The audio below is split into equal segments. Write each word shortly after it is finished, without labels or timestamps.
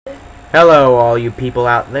Hello all you people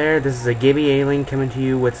out there, this is a Gibby Alien coming to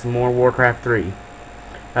you with some more Warcraft 3.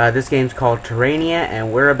 This game's called Terrania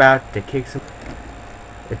and we're about to kick some...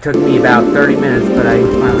 It took me about 30 minutes but I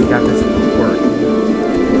finally got this working.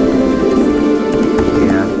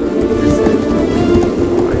 Yeah, this is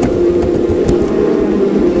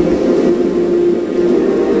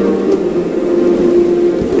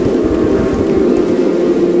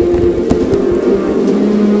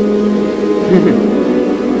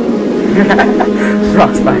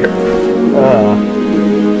Frostfire.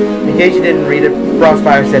 In case you didn't read it,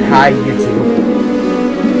 Frostfire said, "Hi, YouTube."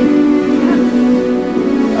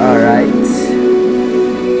 Alright.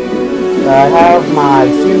 I have my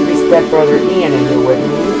soon-to-be stepbrother Ian in here with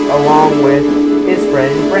me, along with his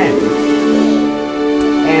friend Brandon.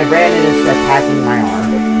 And Brandon is attacking my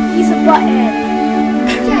arm. He's a butthead.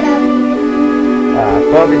 Shut up.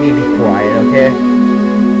 Both of you be quiet, okay?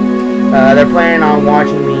 They're planning on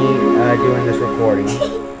watching me doing this recording.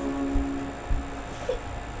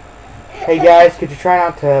 Hey guys, could you try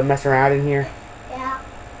not to mess around in here? Yeah.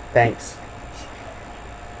 Thanks.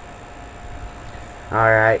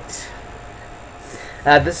 Alright.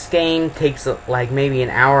 This game takes like maybe an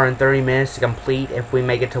hour and 30 minutes to complete if we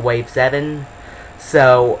make it to wave 7.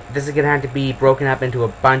 So this is going to have to be broken up into a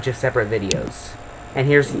bunch of separate videos. And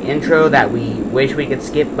here's the intro that we wish we could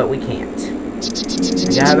skip, but we can't. I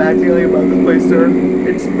have a bad feeling about this place, sir.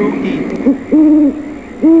 It's spooky.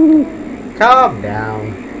 Calm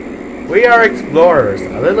down. We are explorers.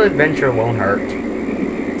 A little adventure won't hurt.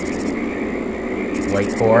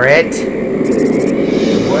 Wait for it.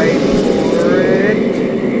 Wait for it.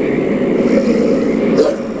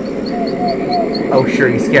 Oh, sure,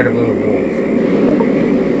 he's scared of a little wolf.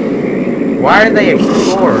 Why are they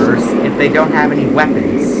explorers if they don't have any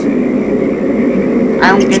weapons? I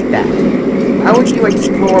don't get that. How would you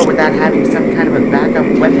explore without having some kind of a backup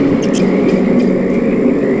weapon?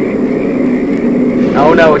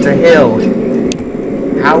 Oh no, it's a hill.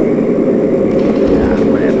 How?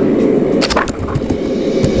 Whatever.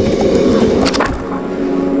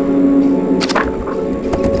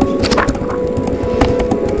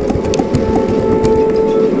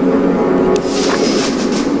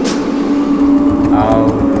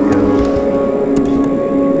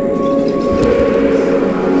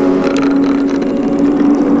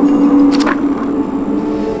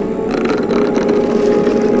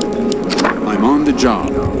 Job.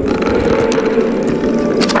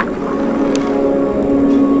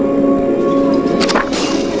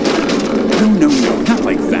 No, not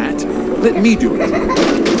like that. Let me do it. Elf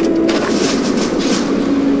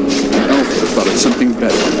would have thought of something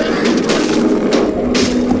better.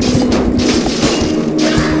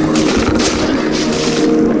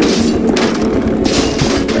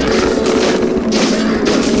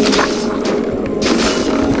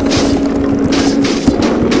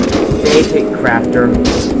 They take Crafter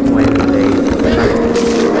when they...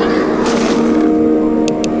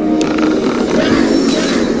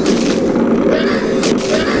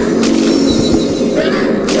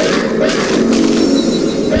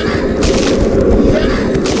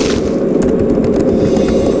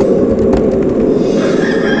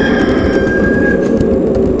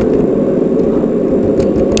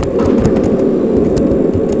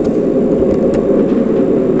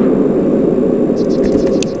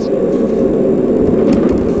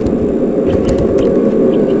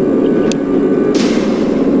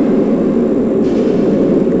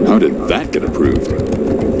 How did that get approved? We're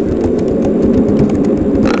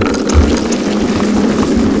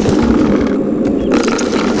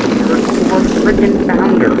freaking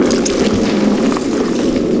founder.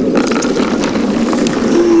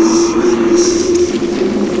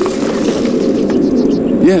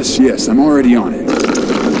 Yes, I'm already on it.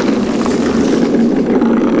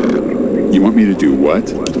 You want me to do what?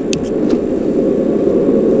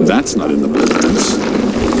 That's not in the blueprints.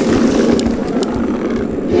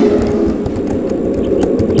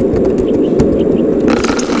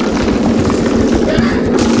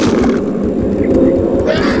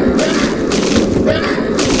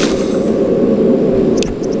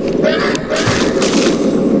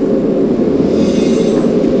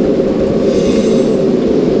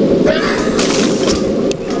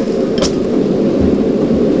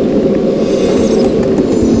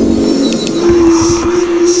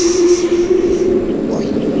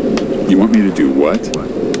 You want me to do what?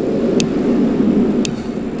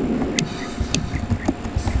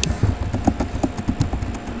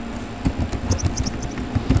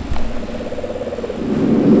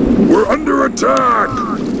 We're under attack!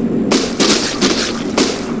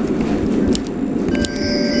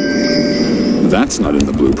 That's not in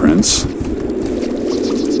the blueprints.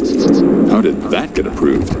 How did that get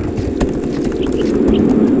approved?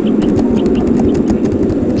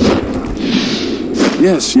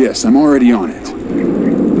 Yes, yes, I'm already on it.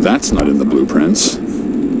 That's not in the blueprints.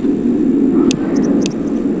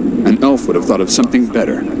 An elf would have thought of something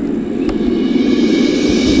better.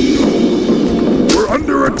 We're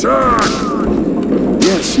under attack!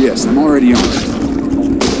 Yes, yes, I'm already on it.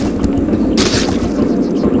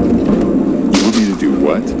 You want me to do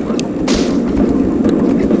what?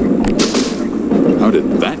 How did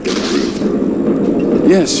that get approved?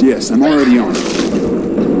 Yes, yes, I'm already on it.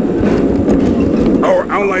 Our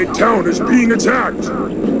allied town is being attacked!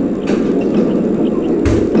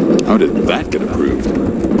 How did that get approved?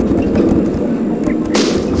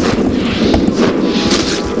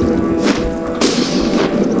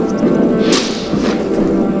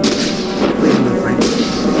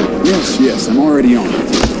 Yes, yes, I'm already on it.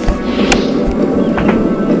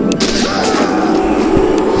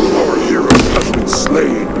 Our hero has been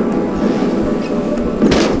slain.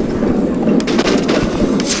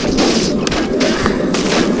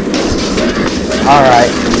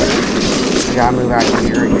 Alright. I gotta move out of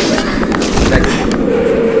here.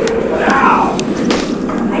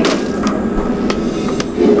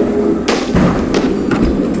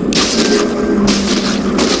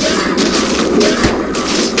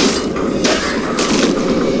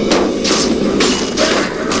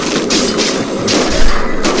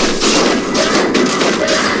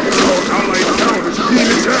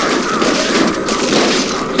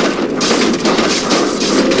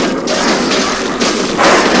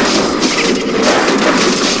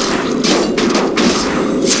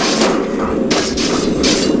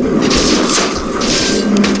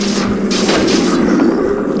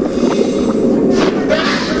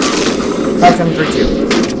 Five, seven, three, two.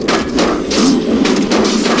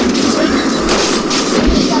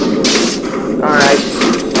 Alright.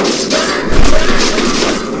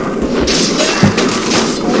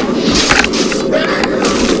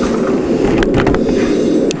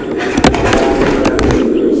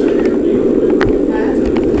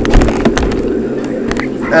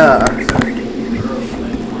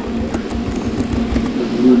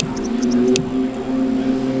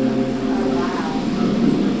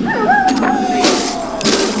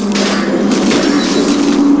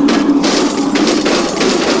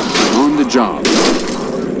 Job.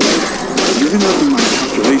 You're interrupting my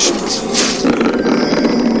calculations.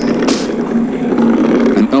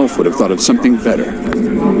 An elf would have thought of something better.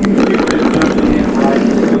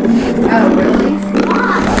 Oh, really?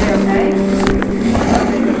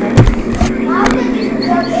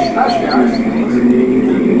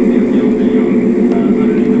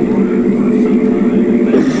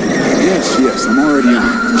 Yes, yes, I'm already on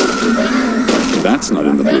it. That's not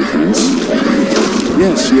in the blueprints.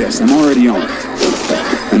 Yes, yes, I'm already on it.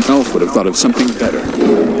 An elf would have thought of something better.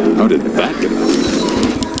 How did that get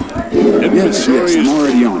approved? Yes, yes, I'm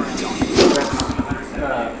already on it.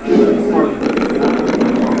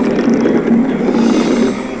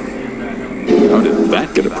 How did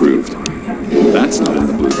that get approved? That's not in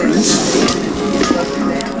the blueprints.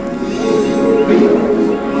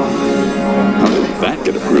 How did that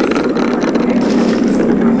get approved?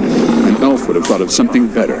 An elf would have thought of something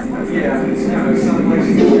better.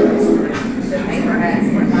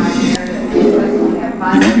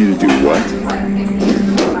 You want me to do what?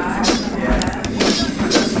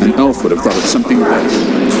 An elf would have thought of something better.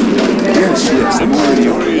 Yes, yes, I'm already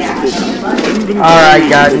on it. Alright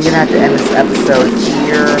guys, I'm gonna have to end this episode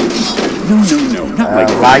here. No, not like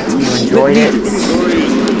that. Like you enjoyed it.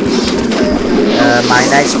 My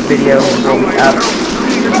next video will be up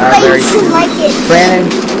very soon. Brandon,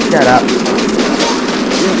 shut up.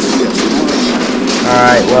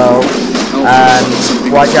 Alright, well,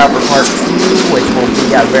 watch out for part 2, which will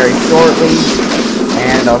be out very shortly,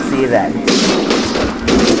 and I'll see you then.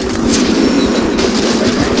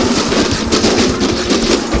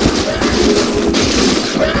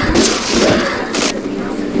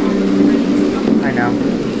 I know.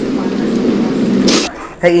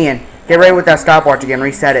 Hey Ian, get ready with that stopwatch again,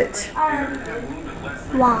 reset it.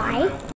 Why?